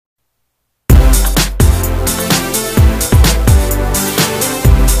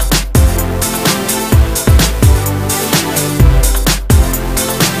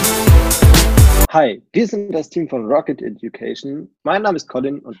Hi, wir sind das Team von Rocket Education. Mein Name ist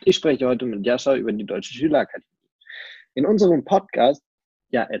Colin und ich spreche heute mit Jascha über die Deutsche Schülerakademie. In unserem Podcast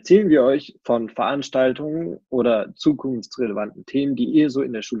erzählen wir euch von Veranstaltungen oder zukunftsrelevanten Themen, die ihr so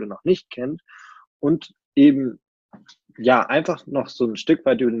in der Schule noch nicht kennt und eben einfach noch so ein Stück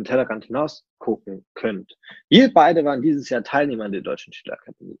weit über den Tellerrand hinaus gucken könnt. Wir beide waren dieses Jahr Teilnehmer der Deutschen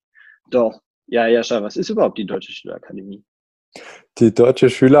Schülerakademie. Doch, Jascha, was ist überhaupt die Deutsche Schülerakademie? Die Deutsche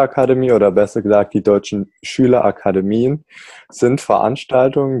Schülerakademie oder besser gesagt die deutschen Schülerakademien sind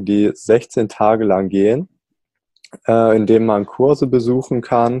Veranstaltungen, die 16 Tage lang gehen, in denen man Kurse besuchen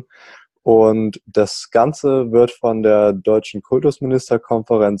kann. Und das Ganze wird von der Deutschen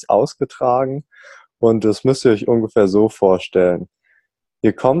Kultusministerkonferenz ausgetragen. Und das müsst ihr euch ungefähr so vorstellen.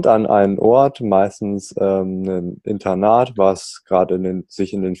 Ihr kommt an einen Ort, meistens ein Internat, was gerade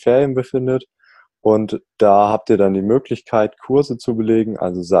sich in den Ferien befindet. Und da habt ihr dann die Möglichkeit, Kurse zu belegen,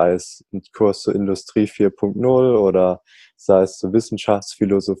 also sei es ein Kurs zur Industrie 4.0 oder sei es zur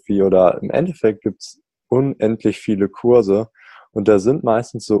Wissenschaftsphilosophie oder im Endeffekt gibt's unendlich viele Kurse. Und da sind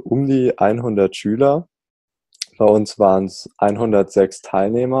meistens so um die 100 Schüler. Bei uns waren es 106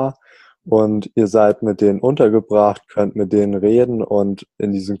 Teilnehmer und ihr seid mit denen untergebracht, könnt mit denen reden und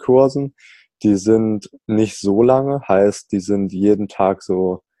in diesen Kursen, die sind nicht so lange, heißt, die sind jeden Tag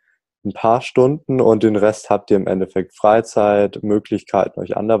so ein paar Stunden und den Rest habt ihr im Endeffekt Freizeit, Möglichkeiten,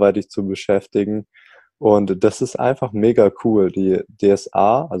 euch anderweitig zu beschäftigen. Und das ist einfach mega cool. Die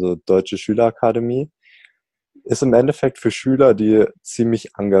DSA, also Deutsche Schülerakademie, ist im Endeffekt für Schüler, die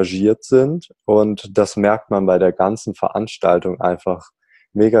ziemlich engagiert sind. Und das merkt man bei der ganzen Veranstaltung einfach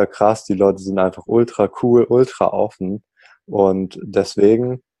mega krass. Die Leute sind einfach ultra cool, ultra offen. Und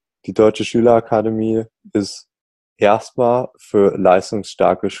deswegen, die Deutsche Schülerakademie ist erstmal für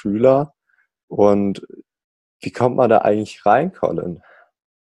leistungsstarke Schüler. Und wie kommt man da eigentlich rein, Colin?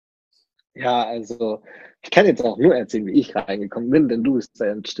 Ja, also ich kann jetzt auch nur erzählen, wie ich reingekommen bin, denn du bist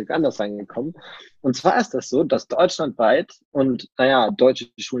ja ein Stück anders reingekommen. Und zwar ist das so, dass deutschlandweit und deutsche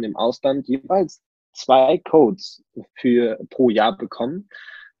Schulen im Ausland jeweils zwei Codes pro Jahr bekommen.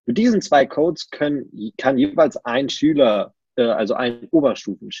 Mit diesen zwei Codes kann jeweils ein Schüler, also ein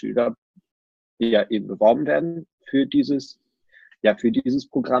Oberstufenschüler, ja eben beworben werden für dieses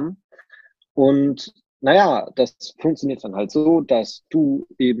Programm. Und das funktioniert dann halt so, dass du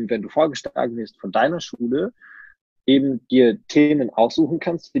eben, wenn du vorgeschlagen wirst von deiner Schule, eben dir Themen aussuchen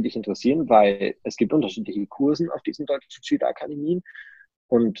kannst, die dich interessieren, weil es gibt unterschiedliche Kursen auf diesen deutschen Schülerakademien.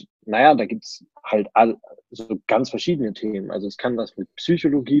 Und da gibt's halt so ganz verschiedene Themen. Also es kann was mit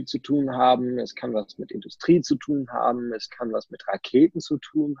Psychologie zu tun haben, es kann was mit Industrie zu tun haben, es kann was mit Raketen zu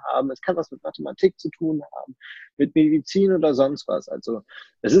tun haben, es kann was mit Mathematik zu tun haben, mit Medizin oder sonst was. Also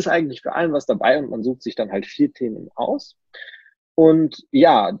es ist eigentlich für allen was dabei und man sucht sich dann halt 4 Themen aus. Und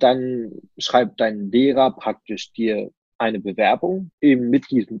dann schreibt dein Lehrer praktisch dir eine Bewerbung, eben mit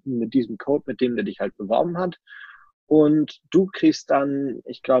diesem Code, mit dem der dich halt beworben hat. Und du kriegst dann,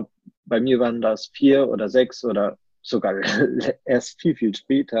 ich glaube, bei mir waren das 4 oder 6 oder sogar erst viel, viel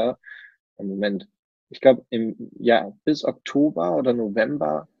später. Moment, ich glaube, bis Oktober oder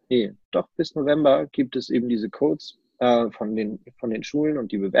November, nee, doch bis November gibt es eben diese Codes von den Schulen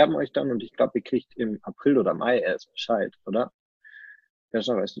und die bewerben euch dann. Und ich glaube, ihr kriegt im April oder Mai erst Bescheid, oder?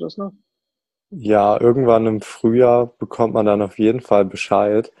 Jascha, weißt du das noch? Ja, irgendwann im Frühjahr bekommt man dann auf jeden Fall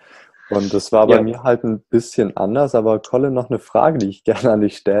Bescheid. Und das war bei Ja, mir halt ein bisschen anders. Aber Colin, noch eine Frage, die ich gerne an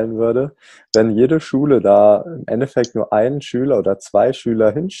dich stellen würde. Wenn jede Schule da im Endeffekt nur einen Schüler oder zwei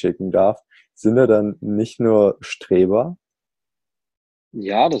Schüler hinschicken darf, sind er dann nicht nur Streber?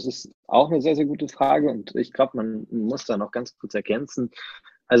 ja, das ist auch eine sehr, sehr gute Frage und ich glaube, man muss da noch ganz kurz ergänzen.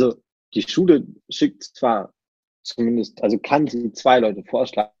 Also die Schule schickt zwar zumindest, also kann sie 2 Leute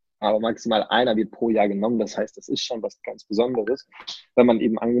vorschlagen, aber maximal einer wird pro Jahr genommen. Das heißt, das ist schon was ganz Besonderes, wenn man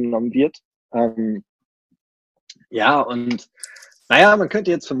eben angenommen wird. Ähm, und man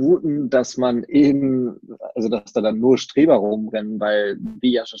könnte jetzt vermuten, dass man eben, also dass da dann nur Streber rumrennen, weil,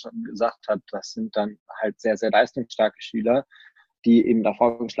 wie ja schon gesagt hat, das sind dann halt sehr, sehr leistungsstarke Schüler, die eben da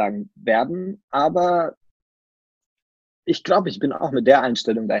vorgeschlagen werden. Aber ich glaube, ich bin auch mit der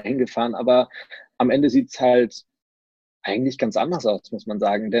Einstellung dahin gefahren, aber am Ende sieht's halt eigentlich ganz anders aus, muss man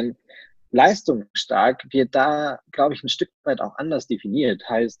sagen. Denn leistungsstark wird da, glaube ich, ein Stück weit auch anders definiert.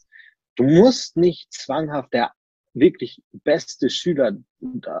 Heißt, du musst nicht zwanghaft der wirklich beste Schüler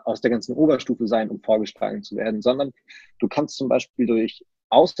aus der ganzen Oberstufe sein, um vorgeschlagen zu werden, sondern du kannst zum Beispiel durch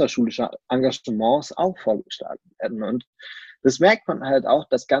außerschulische Engagements auch vorgeschlagen werden. Und das merkt man halt auch,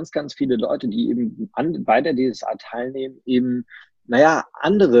 dass ganz, ganz viele Leute, die eben bei der DSA teilnehmen, eben,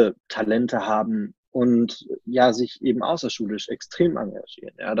 andere Talente haben, und ja, sich eben außerschulisch extrem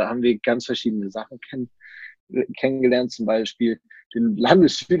engagieren. Ja, da haben wir ganz verschiedene Sachen kennengelernt, zum Beispiel den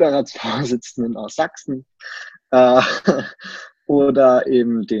Landesschülerratsvorsitzenden aus Sachsen äh, oder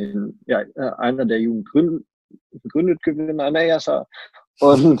eben einer der Jugendgründet-Gewinner, Jascha.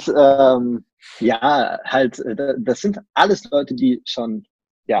 Und ja, halt, das sind alles Leute, die schon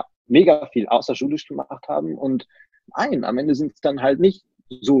ja mega viel außerschulisch gemacht haben. Und nein, am Ende sind es dann halt nicht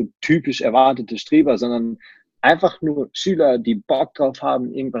so typisch erwartete Streber, sondern einfach nur Schüler, die Bock drauf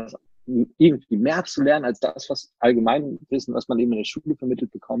haben, irgendwie mehr zu lernen als das, was Allgemeinwissen, was man eben in der Schule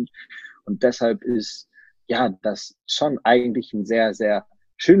vermittelt bekommt. Und deshalb ist ja das schon eigentlich ein sehr, sehr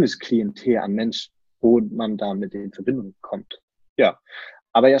schönes Klientel an Mensch, wo man da mit in Verbindung kommt. Ja,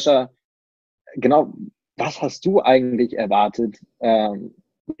 aber Jascha, genau, was hast du eigentlich erwartet,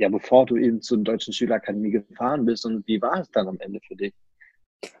 ja, bevor du eben zur Deutschen Schülerakademie gefahren bist und wie war es dann am Ende für dich?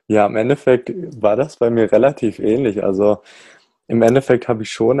 Ja, im Endeffekt war das bei mir relativ ähnlich. Also im Endeffekt habe ich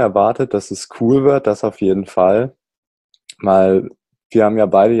schon erwartet, dass es cool wird, das auf jeden Fall. Weil wir haben ja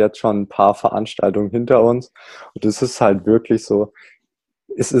beide jetzt schon ein paar Veranstaltungen hinter uns. Und es ist halt wirklich so,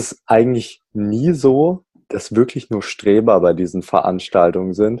 es ist eigentlich nie so, dass wirklich nur Streber bei diesen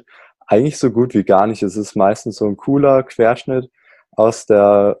Veranstaltungen sind. Eigentlich so gut wie gar nicht. Es ist meistens so ein cooler Querschnitt aus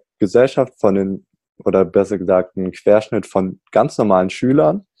der Gesellschaft von den, oder besser gesagt, ein Querschnitt von ganz normalen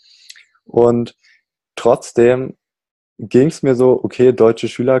Schülern. Und trotzdem ging es mir so, okay, Deutsche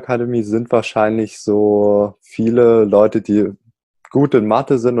Schülerakademie sind wahrscheinlich so viele Leute, die gut in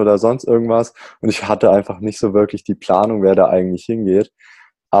Mathe sind oder sonst irgendwas. Und ich hatte einfach nicht so wirklich die Planung, wer da eigentlich hingeht.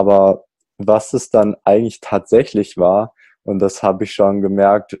 Aber was es dann eigentlich tatsächlich war, und das habe ich schon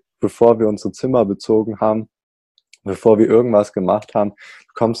gemerkt, bevor wir unsere Zimmer bezogen haben, bevor wir irgendwas gemacht haben,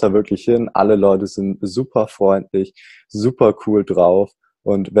 du kommst da wirklich hin, alle Leute sind super freundlich, super cool drauf.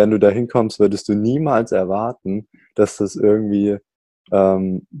 Und wenn du da hinkommst, würdest du niemals erwarten, dass das irgendwie,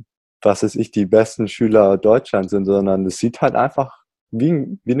 ähm, was weiß ich, die besten Schüler Deutschlands sind, sondern es sieht halt einfach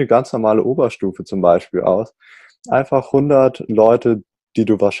wie eine ganz normale Oberstufe zum Beispiel aus. Einfach 100 Leute, die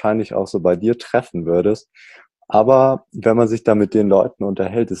du wahrscheinlich auch so bei dir treffen würdest. Aber wenn man sich da mit den Leuten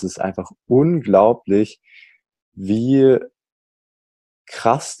unterhält, ist es einfach unglaublich, wie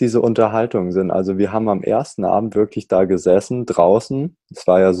krass diese Unterhaltungen sind. Also wir haben am ersten Abend wirklich da gesessen, draußen. Es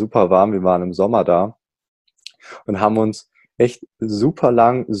war ja super warm, wir waren im Sommer da und haben uns echt super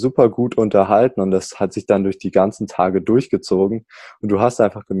lang, super gut unterhalten und das hat sich dann durch die ganzen Tage durchgezogen und du hast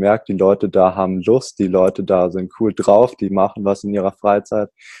einfach gemerkt, die Leute da haben Lust, die Leute da sind cool drauf, die machen was in ihrer Freizeit.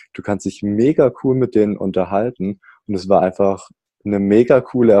 Du kannst dich mega cool mit denen unterhalten und es war einfach eine mega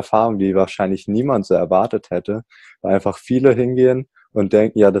coole Erfahrung, die wahrscheinlich niemand so erwartet hätte, weil einfach viele hingehen und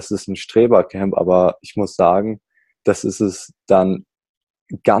denken, ja, das ist ein Strebercamp, aber ich muss sagen, das ist es dann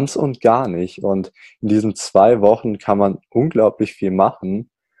ganz und gar nicht. Und in diesen 2 Wochen kann man unglaublich viel machen.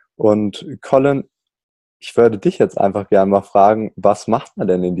 Und Colin, ich würde dich jetzt einfach gerne mal fragen, was macht man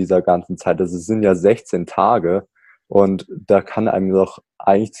denn in dieser ganzen Zeit? Also es sind ja 16 Tage und da kann einem doch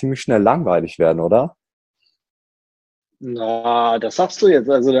eigentlich ziemlich schnell langweilig werden, oder? Na, das sagst du jetzt.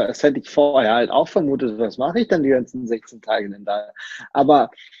 Also, das hätte ich vorher halt auch vermutet. Was mache ich dann die ganzen 16 Tage denn da? Aber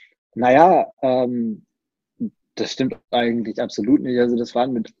naja, das stimmt eigentlich absolut nicht. Also, das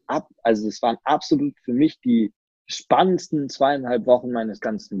waren absolut für mich die spannendsten 2,5 Wochen meines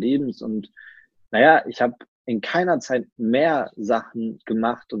ganzen Lebens. Und naja, ich habe in keiner Zeit mehr Sachen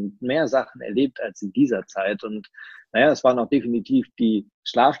gemacht und mehr Sachen erlebt als in dieser Zeit. Und naja, es waren auch definitiv die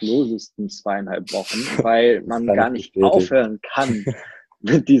schlaflosesten 2,5 Wochen, weil Das man kann gar ich nicht bestätigen. aufhören kann,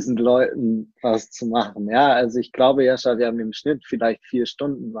 mit diesen Leuten was zu machen. Ja, also ich glaube, Jascha, wir haben im Schnitt vielleicht 4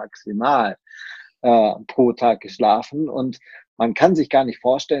 Stunden maximal pro Tag geschlafen und man kann sich gar nicht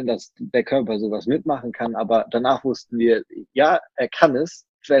vorstellen, dass der Körper sowas mitmachen kann, aber danach wussten wir, ja, er kann es,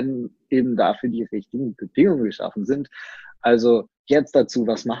 wenn eben dafür die richtigen Bedingungen geschaffen sind. Also jetzt dazu,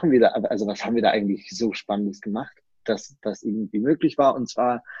 was machen wir da, also was haben wir da eigentlich so Spannendes gemacht, dass das irgendwie möglich war? Und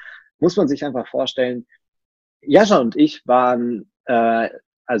zwar muss man sich einfach vorstellen, Jascha und ich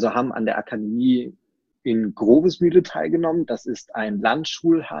also haben an der Akademie in Grobesmühle teilgenommen. Das ist ein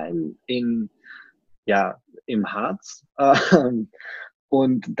Landschulheim im Harz.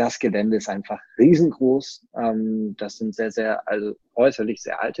 Und das Gelände ist einfach riesengroß. Das sind also äußerlich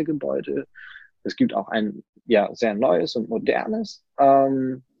sehr alte Gebäude. Es gibt auch ein sehr neues und modernes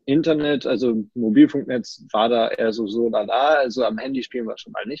Internet. Also Mobilfunknetz war da eher so da. Also am Handy spielen wir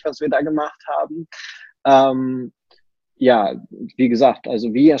schon mal nicht, was wir da gemacht haben. Ähm, ja, wie gesagt,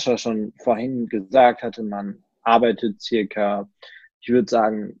 also wie Jascha schon vorhin gesagt hatte, man arbeitet circa, ich würde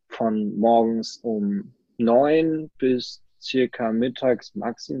sagen, von morgens um 9 bis circa mittags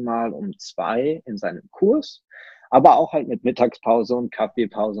maximal um 2 in seinem Kurs, aber auch halt mit Mittagspause und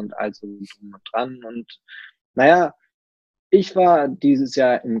Kaffeepause und all so drum und dran. Und naja, ich war dieses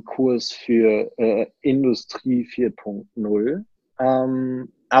Jahr im Kurs für Industrie 4.0.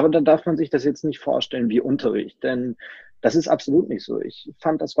 Aber da darf man sich das jetzt nicht vorstellen wie Unterricht, denn das ist absolut nicht so. Ich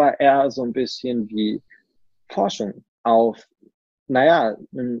fand, das war eher so ein bisschen wie Forschung auf, naja,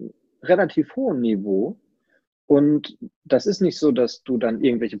 einem relativ hohen Niveau. Und das ist nicht so, dass du dann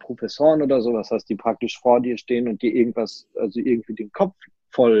irgendwelche Professoren oder sowas hast, die praktisch vor dir stehen und dir irgendwas, also irgendwie den Kopf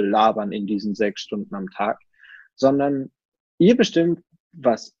voll labern in diesen 6 Stunden am Tag, sondern ihr bestimmt,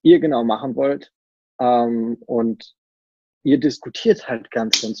 was ihr genau machen wollt. Und ihr diskutiert halt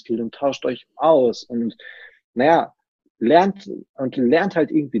ganz, ganz viel und tauscht euch aus und naja, lernt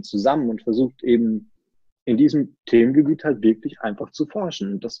halt irgendwie zusammen und versucht eben in diesem Themengebiet halt wirklich einfach zu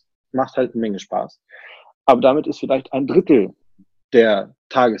forschen. Das macht halt eine Menge Spaß. Aber damit ist vielleicht ein Drittel der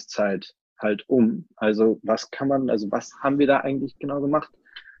Tageszeit halt um. Also was haben wir da eigentlich genau gemacht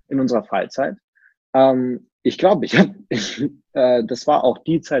in unserer Freizeit? Ich glaube, das war auch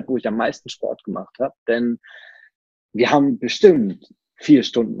die Zeit, wo ich am meisten Sport gemacht habe, denn wir haben bestimmt 4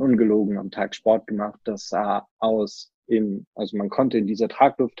 Stunden ungelogen am Tag Sport gemacht. Das sah aus also man konnte in dieser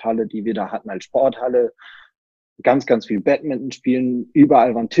Traglufthalle, die wir da hatten als Sporthalle, ganz, ganz viel Badminton spielen.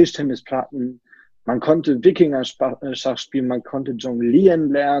 Überall waren Tischtennisplatten. Man konnte Wikinger-Schach spielen, man konnte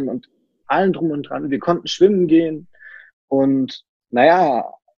jonglieren lernen und allen drum und dran. Wir konnten schwimmen gehen. Und naja,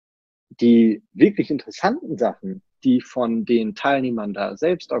 die wirklich interessanten Sachen, die von den Teilnehmern da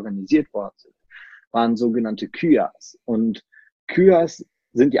selbst organisiert worden sind, waren sogenannte KYAs. Und KYAs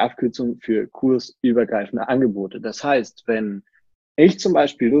sind die Abkürzung für kursübergreifende Angebote. Das heißt, wenn ich zum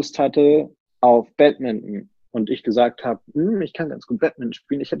Beispiel Lust hatte auf Badminton und ich gesagt habe, ich kann ganz gut Badminton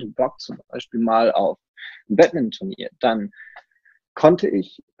spielen, ich hätte Bock zum Beispiel mal auf ein Badminton-Turnier, dann konnte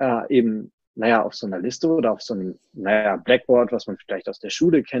ich eben, naja, auf so einer Liste oder auf so einem, naja, Blackboard, was man vielleicht aus der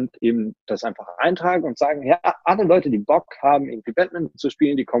Schule kennt, eben das einfach eintragen und sagen, ja, alle Leute, die Bock haben, irgendwie Badminton zu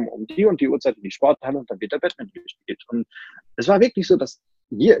spielen, die kommen um die und die Uhrzeit in die Sporthalle und dann wird der Badminton gespielt. Und es war wirklich so, dass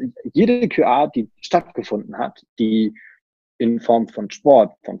jede QA, die stattgefunden hat, die in Form von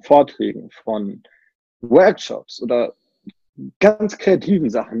Sport, von Vorträgen, von Workshops oder ganz kreativen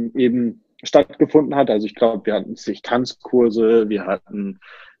Sachen eben stattgefunden hat. Also ich glaube, wir hatten sich Tanzkurse, wir hatten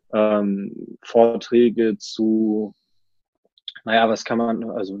Vorträge zu, naja, was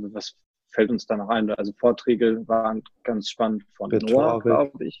fällt uns da noch ein? Also Vorträge waren ganz spannend von Noah, Rhetorik.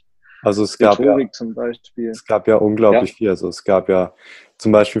 glaube ich. Also es Rhetorik zum Beispiel. Es gab ja unglaublich viel. Also es gab ja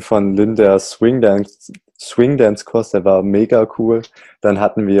zum Beispiel von Lynn der Swing Dance Kurs, der war mega cool. Dann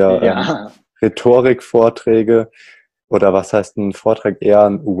hatten wir Rhetorik-Vorträge oder was heißt ein Vortrag? Eher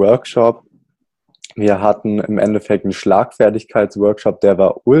ein Workshop. Wir hatten im Endeffekt einen Schlagfertigkeitsworkshop, der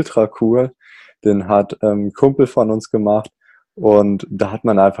war ultra cool. Den hat ein Kumpel von uns gemacht. Und da hat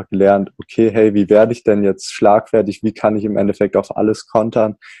man einfach gelernt, okay, hey, wie werde ich denn jetzt schlagfertig? Wie kann ich im Endeffekt auf alles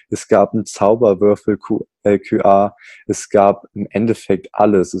kontern? Es gab einen Zauberwürfel QA. Es gab im Endeffekt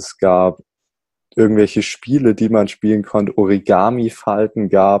alles. Es gab irgendwelche Spiele, die man spielen konnte. Origami-Falten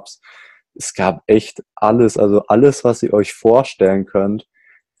gab's. Es gab echt alles, also alles, was ihr euch vorstellen könnt.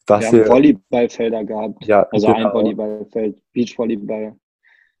 Wir haben Volleyballfelder gehabt. Ja, also genau. ein Volleyballfeld, Beachvolleyball.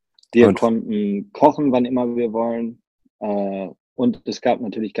 Wir konnten kochen, wann immer wir wollen. Und es gab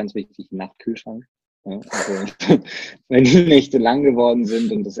natürlich ganz wichtig einen Nachtkühlschrank. Ja, also, wenn die Nächte lang geworden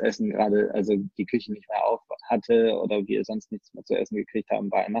sind und das Essen gerade, also die Küche nicht mehr auf hatte oder wir sonst nichts mehr zu essen gekriegt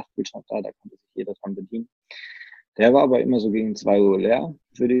haben, war ein Nachtkühlschrank da konnte sich jeder dran bedienen. Der war aber immer so gegen 2 Uhr leer,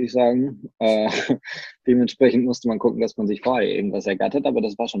 würde ich sagen. Dementsprechend musste man gucken, dass man sich vorher irgendwas ergattert, aber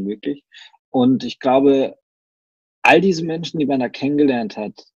das war schon möglich. Und ich glaube, all diese Menschen, die man da kennengelernt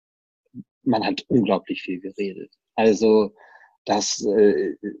hat, man hat unglaublich viel geredet. Also das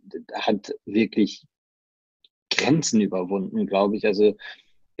hat wirklich Grenzen überwunden, glaube ich. Also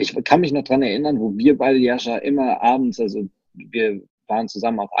ich kann mich noch dran erinnern, wo wir beide, Jascha, immer abends, also wir waren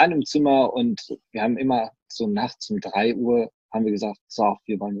zusammen auf einem Zimmer und wir haben immer so nachts um 3 Uhr haben wir gesagt, so,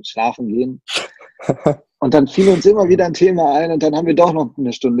 wir wollen jetzt schlafen gehen. Und dann fiel uns immer wieder ein Thema ein und dann haben wir doch noch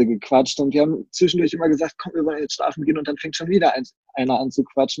eine Stunde gequatscht und wir haben zwischendurch immer gesagt, komm, wir wollen jetzt schlafen gehen und dann fängt schon wieder einer an zu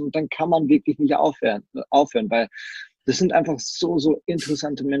quatschen und dann kann man wirklich nicht aufhören, weil das sind einfach so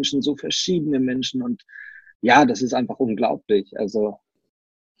interessante Menschen, so verschiedene Menschen und ja, das ist einfach unglaublich. Also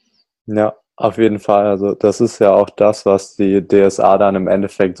ja, auf jeden Fall. Also das ist ja auch das, was die DSA dann im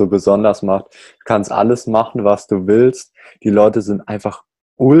Endeffekt so besonders macht. Du kannst alles machen, was du willst. Die Leute sind einfach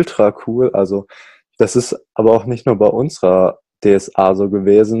ultra cool. Also das ist aber auch nicht nur bei unserer DSA so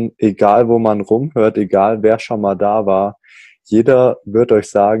gewesen. Egal, wo man rumhört, egal, wer schon mal da war, jeder wird euch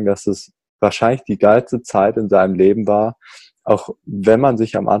sagen, dass es wahrscheinlich die geilste Zeit in seinem Leben war, auch wenn man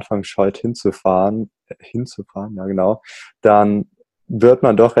sich am Anfang scheut hinzufahren, ja genau, dann wird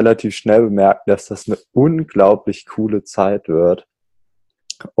man doch relativ schnell bemerken, dass das eine unglaublich coole Zeit wird.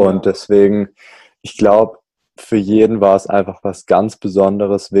 Und Ja. deswegen, ich glaube, für jeden war es einfach was ganz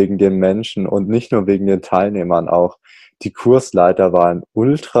Besonderes wegen den Menschen und nicht nur wegen den Teilnehmern auch. Die Kursleiter waren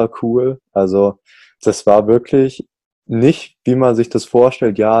ultra cool. Also das war wirklich nicht, wie man sich das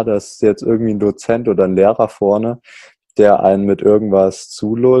vorstellt, ja, das ist jetzt irgendwie ein Dozent oder ein Lehrer vorne, der einen mit irgendwas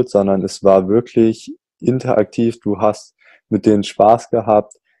zulullt, sondern es war wirklich interaktiv. Du hast mit denen Spaß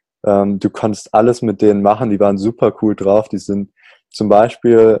gehabt. Du konntest alles mit denen machen. Die waren super cool drauf. Die sind zum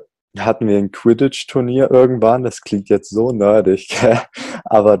Beispiel hatten wir ein Quidditch-Turnier irgendwann. Das klingt jetzt so nerdig, gell?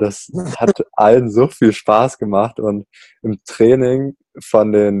 Aber das hat allen so viel Spaß gemacht. Und im Training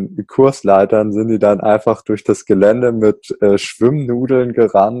von den Kursleitern sind die dann einfach durch das Gelände mit Schwimmnudeln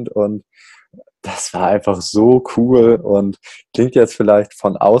gerannt und das war einfach so cool und klingt jetzt vielleicht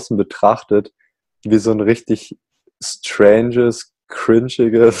von außen betrachtet wie so ein richtig stranges,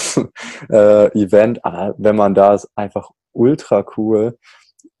 cringiges Event. Aber wenn man da ist, einfach ultra cool.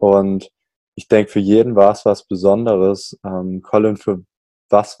 Und ich denke, für jeden war es was Besonderes. Colin, für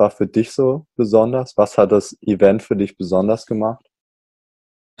was war für dich so besonders? Was hat das Event für dich besonders gemacht?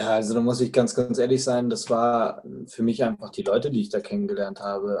 Ja, also da muss ich ganz, ganz ehrlich sein, das war für mich einfach die Leute, die ich da kennengelernt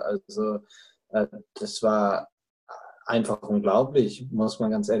habe. Also das war einfach unglaublich, muss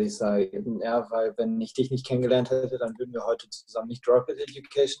man ganz ehrlich sagen. Ja, weil wenn ich dich nicht kennengelernt hätte, dann würden wir heute zusammen nicht Droplet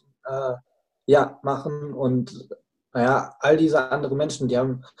Education ja, machen. Und naja, all diese anderen Menschen, die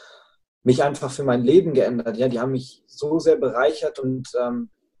haben mich einfach für mein Leben geändert. Ja, die haben mich so sehr bereichert und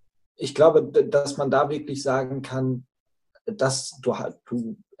ich glaube, dass man da wirklich sagen kann, dass du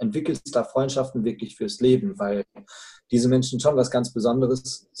entwickelst da Freundschaften wirklich fürs Leben, weil diese Menschen schon was ganz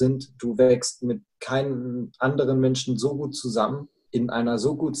Besonderes sind. Du wächst mit keinem anderen Menschen so gut zusammen in einer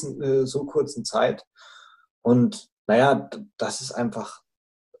so kurzen Zeit. Und naja, das ist einfach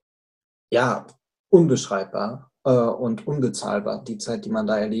ja unbeschreibbar und unbezahlbar, die Zeit, die man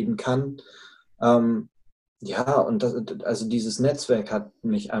da erleben kann. Ja, und also dieses Netzwerk hat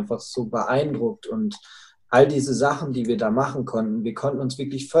mich einfach so beeindruckt und all diese Sachen, die wir da machen konnten, wir konnten uns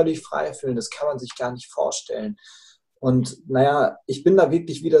wirklich völlig frei fühlen, das kann man sich gar nicht vorstellen. Und naja, ich bin da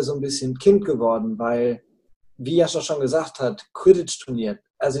wirklich wieder so ein bisschen Kind geworden, weil, wie Jascha schon gesagt hat, Quidditch-Turnier.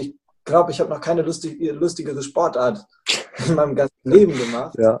 Also ich glaube, ich habe noch keine lustigere Sportart in meinem ganzen Leben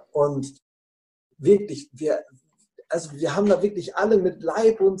gemacht. Ja. Und wirklich, wir haben da wirklich alle mit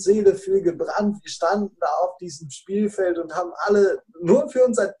Leib und Seele für gebrannt. Wir standen da auf diesem Spielfeld und haben alle nur für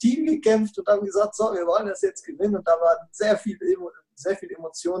unser Team gekämpft und haben gesagt, so, wir wollen das jetzt gewinnen. Und da waren sehr viel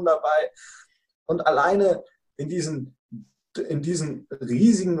Emotionen dabei. Und alleine in diesen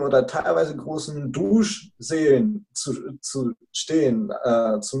riesigen oder teilweise großen Duschsälen zu stehen,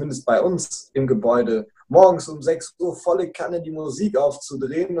 zumindest bei uns im Gebäude, morgens um 6 Uhr volle Kanne die Musik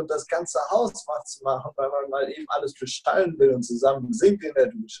aufzudrehen und das ganze Haus wach zu machen, weil man mal eben alles beschallen will und zusammen singt in der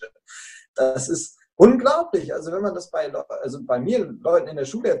Dusche. Das ist unglaublich. Also wenn man das bei mir Leuten in der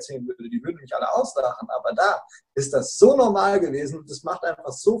Schule erzählen würde, die würden mich alle auslachen, aber da ist das so normal gewesen und das macht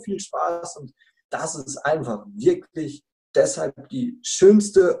einfach so viel Spaß und das ist einfach wirklich deshalb die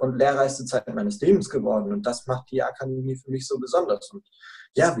schönste und lehrreichste Zeit meines Lebens geworden. Und das macht die Akademie für mich so besonders. Und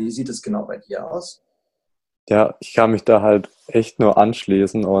ja, wie sieht es genau bei dir aus? Ja, ich kann mich da halt echt nur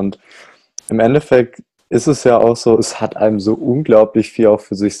anschließen und im Endeffekt ist es ja auch so, es hat einem so unglaublich viel auch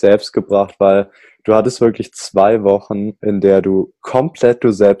für sich selbst gebracht, weil du hattest wirklich 2 Wochen, in der du komplett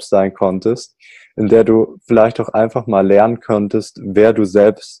du selbst sein konntest, in der du vielleicht auch einfach mal lernen konntest, wer du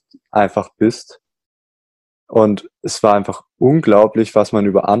selbst einfach bist. Und es war einfach unglaublich, was man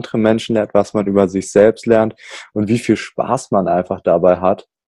über andere Menschen lernt, was man über sich selbst lernt und wie viel Spaß man einfach dabei hat.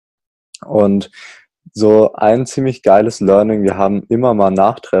 Und so ein ziemlich geiles Learning, wir haben immer mal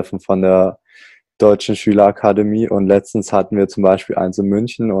Nachtreffen von der Deutschen Schülerakademie und letztens hatten wir zum Beispiel eins in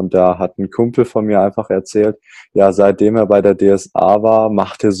München und da hat ein Kumpel von mir einfach erzählt, ja, seitdem er bei der DSA war,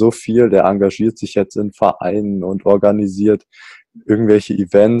 macht er so viel, der engagiert sich jetzt in Vereinen und organisiert irgendwelche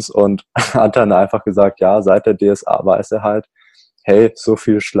Events und hat dann einfach gesagt, ja, seit der DSA weiß er halt, hey, so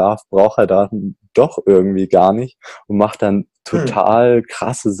viel Schlaf braucht er da doch irgendwie gar nicht und macht dann total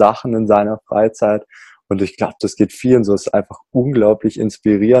krasse Sachen in seiner Freizeit. Und ich glaube, das geht vielen so. Es ist einfach unglaublich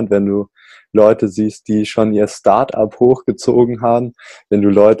inspirierend, wenn du Leute siehst, die schon ihr Start-up hochgezogen haben, wenn du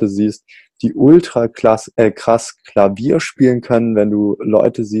Leute siehst, die ultra krass Klavier spielen können, wenn du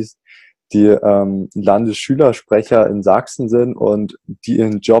Leute siehst, die Landesschülersprecher in Sachsen sind und die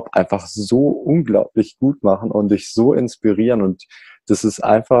ihren Job einfach so unglaublich gut machen und dich so inspirieren. Und das ist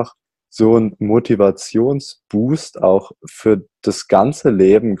einfach so ein Motivationsboost auch für das ganze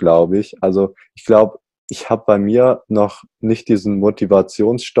Leben, glaube ich. Also ich glaube, ich habe bei mir noch nicht diesen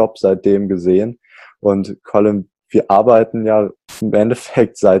Motivationsstopp seitdem gesehen. Und Colin, wir arbeiten ja im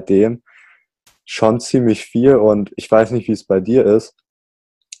Endeffekt seitdem schon ziemlich viel und ich weiß nicht, wie es bei dir ist,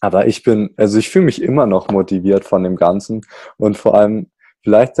 aber also ich fühle mich immer noch motiviert von dem Ganzen und vor allem,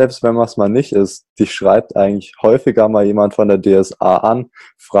 vielleicht selbst wenn man es mal nicht ist, dich schreibt eigentlich häufiger mal jemand von der DSA an,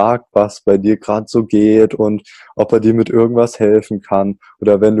 fragt, was bei dir gerade so geht und ob er dir mit irgendwas helfen kann.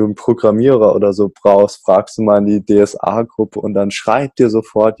 Oder wenn du einen Programmierer oder so brauchst, fragst du mal in die DSA-Gruppe und dann schreibt dir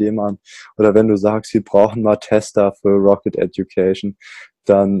sofort jemand. Oder wenn du sagst, wir brauchen mal Tester für Rocket Education,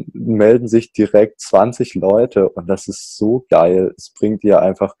 dann melden sich direkt 20 Leute und das ist so geil. Es bringt dir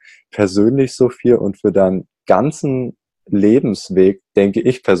einfach persönlich so viel und für deinen ganzen Lebensweg, denke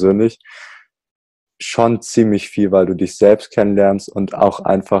ich persönlich, schon ziemlich viel, weil du dich selbst kennenlernst und auch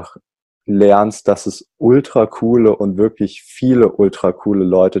einfach lernst, dass es ultra coole und wirklich viele ultra coole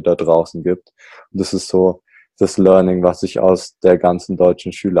Leute da draußen gibt. Und das ist so das Learning, was ich aus der ganzen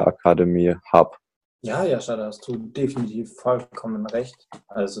Deutschen Schülerakademie habe. Ja, Jascha, da hast du definitiv vollkommen recht.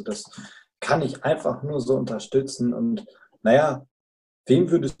 Also das kann ich einfach nur so unterstützen. Und naja, wem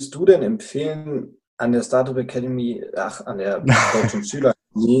würdest du denn empfehlen, an der Startup Academy, an der Deutschen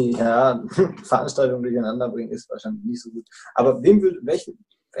Schülerakademie, ja, Veranstaltungen durcheinander bringen, ist wahrscheinlich nicht so gut. Aber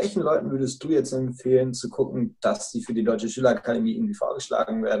welchen Leuten würdest du jetzt empfehlen, zu gucken, dass sie für die Deutsche Schülerakademie irgendwie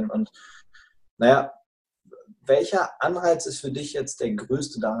vorgeschlagen werden? Und naja, welcher Anreiz ist für dich jetzt der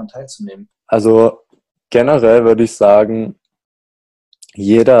größte, daran teilzunehmen? Also generell würde ich sagen,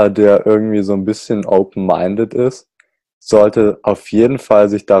 jeder, der irgendwie so ein bisschen open-minded ist, sollte auf jeden Fall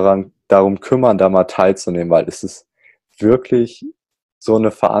sich darum kümmern, da mal teilzunehmen, weil es ist wirklich so eine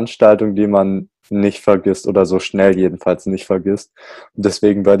Veranstaltung, die man nicht vergisst oder so schnell jedenfalls nicht vergisst. Und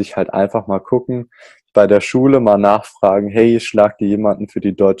deswegen würde ich halt einfach mal gucken, bei der Schule mal nachfragen, hey, schlag dir jemanden für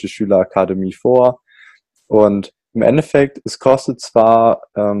die Deutsche Schülerakademie vor? Und im Endeffekt, es kostet zwar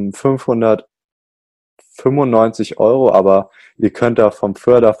 595 €, aber ihr könnt da vom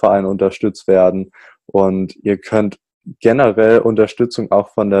Förderverein unterstützt werden und ihr könnt generell Unterstützung auch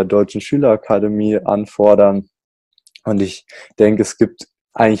von der Deutschen Schülerakademie anfordern. Und ich denke, es gibt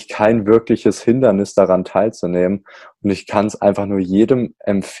eigentlich kein wirkliches Hindernis daran teilzunehmen. Und ich kann es einfach nur jedem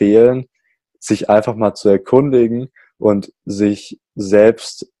empfehlen, sich einfach mal zu erkundigen und sich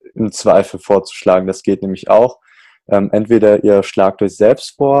selbst im Zweifel vorzuschlagen. Das geht nämlich auch. Entweder ihr schlagt euch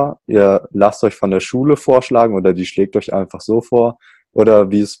selbst vor, ihr lasst euch von der Schule vorschlagen oder die schlägt euch einfach so vor.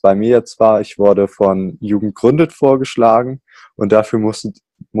 Oder wie es bei mir jetzt war, ich wurde von Jugend gründet vorgeschlagen und dafür muss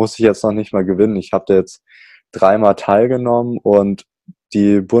ich jetzt noch nicht mal gewinnen. Ich habe da jetzt 3-mal teilgenommen und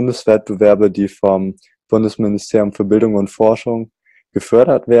die Bundeswettbewerbe, die vom Bundesministerium für Bildung und Forschung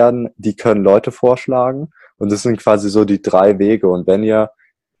gefördert werden, die können Leute vorschlagen und das sind quasi so die 3 Wege. Und wenn ihr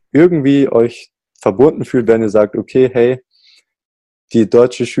irgendwie euch verbunden fühlt, wenn ihr sagt, okay, hey, die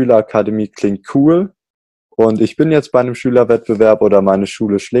Deutsche Schülerakademie klingt cool und ich bin jetzt bei einem Schülerwettbewerb oder meine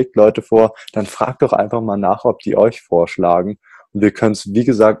Schule schlägt Leute vor, dann fragt doch einfach mal nach, ob die euch vorschlagen. Und wir können es, wie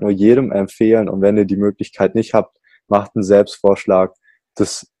gesagt, nur jedem empfehlen. Und wenn ihr die Möglichkeit nicht habt, macht einen Selbstvorschlag.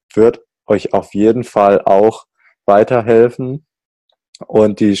 Das wird euch auf jeden Fall auch weiterhelfen.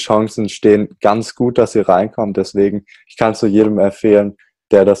 Und die Chancen stehen ganz gut, dass ihr reinkommt. Deswegen, ich kann es nur jedem empfehlen,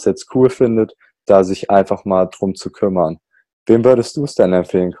 der das jetzt cool findet, da sich einfach mal drum zu kümmern. Wem würdest du es denn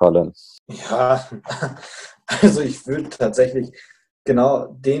empfehlen, Colin? Ja, also ich würde tatsächlich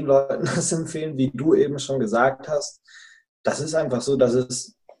genau den Leuten das empfehlen, wie du eben schon gesagt hast. Das ist einfach so, dass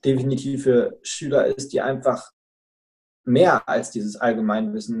es definitiv für Schüler ist, die einfach mehr als dieses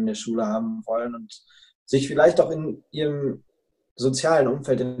Allgemeinwissen in der Schule haben wollen und sich vielleicht auch in ihrem sozialen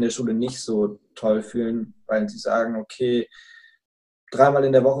Umfeld in der Schule nicht so toll fühlen, weil sie sagen, okay, 3-mal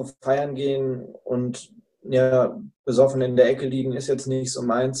in der Woche feiern gehen und ja, besoffen in der Ecke liegen ist jetzt nicht so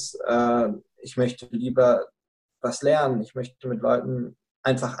meins. Ich möchte lieber was lernen. Ich möchte mit Leuten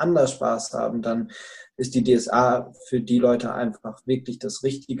einfach anders Spaß haben. Dann ist die DSA für die Leute einfach wirklich das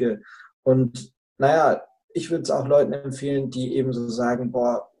Richtige. Und naja, ich würde es auch Leuten empfehlen, die eben so sagen,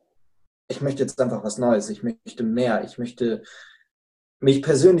 boah, ich möchte jetzt einfach was Neues, ich möchte mehr, ich möchte mich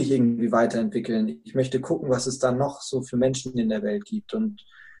persönlich irgendwie weiterentwickeln. Ich möchte gucken, was es da noch so für Menschen in der Welt gibt. Und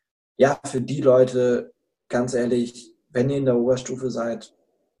ja, für die Leute, ganz ehrlich, wenn ihr in der Oberstufe seid,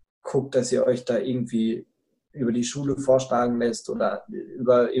 guckt, dass ihr euch da irgendwie über die Schule vorschlagen lässt oder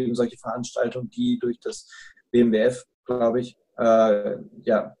über eben solche Veranstaltungen, die durch das BMWF, glaube ich,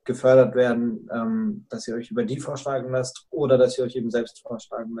 gefördert werden, dass ihr euch über die vorschlagen lasst oder dass ihr euch eben selbst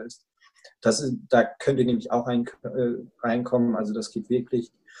vorschlagen lässt. Da könnt ihr nämlich auch reinkommen, also das geht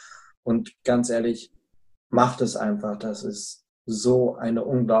wirklich. Und ganz ehrlich, macht es einfach. Das ist so eine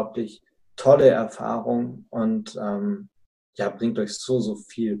unglaublich tolle Erfahrung und bringt euch so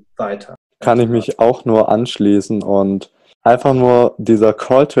viel weiter. Kann ich mich auch nur anschließen und einfach nur dieser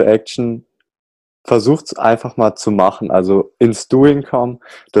Call to Action, versucht es einfach mal zu machen, also ins Doing kommen,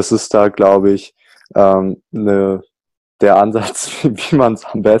 das ist da, glaube ich, der Ansatz, wie man es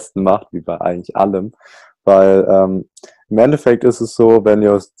am besten macht, wie bei eigentlich allem, weil im Endeffekt ist es so, wenn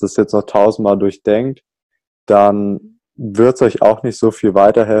ihr das jetzt noch 1000-mal durchdenkt, dann wird es euch auch nicht so viel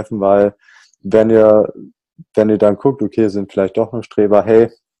weiterhelfen, weil wenn ihr dann guckt, okay, sind vielleicht doch nur Streber,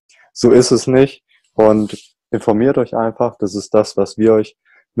 hey, so ist es nicht und informiert euch einfach, das ist das, was wir euch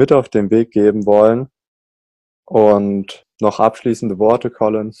mit auf den Weg geben wollen. Und noch abschließende Worte,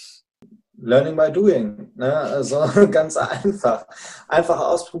 Colin? Learning by doing, ne? Also ganz einfach. Einfach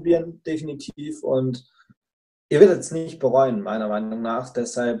ausprobieren, definitiv. Und ihr werdet es nicht bereuen, meiner Meinung nach.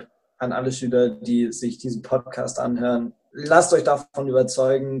 Deshalb an alle Schüler, die sich diesen Podcast anhören, lasst euch davon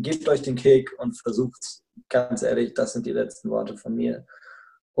überzeugen, gebt euch den Kick und versucht es. Ganz ehrlich, das sind die letzten Worte von mir.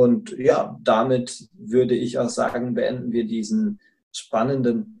 Und ja, damit würde ich auch sagen, beenden wir diesen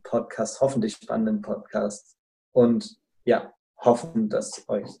spannenden Podcast, hoffentlich spannenden Podcast. Und ja, hoffen, dass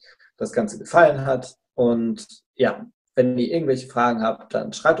euch das Ganze gefallen hat. Und ja, wenn ihr irgendwelche Fragen habt,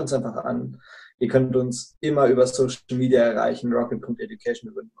 dann schreibt uns einfach an. Ihr könnt uns immer über Social Media erreichen,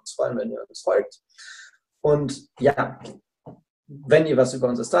 rocket.education. Wir würden uns freuen, wenn ihr uns folgt. Und ja, wenn ihr was über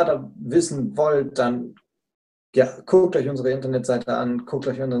unser Startup wissen wollt, dann guckt euch unsere Internetseite an, guckt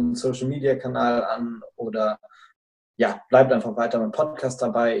euch unseren Social-Media-Kanal an oder bleibt einfach weiter beim Podcast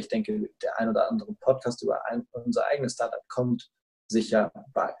dabei. Ich denke, der ein oder andere Podcast über unser eigenes Startup kommt sicher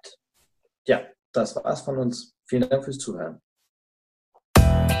bald. Ja, das war's von uns. Vielen Dank fürs Zuhören.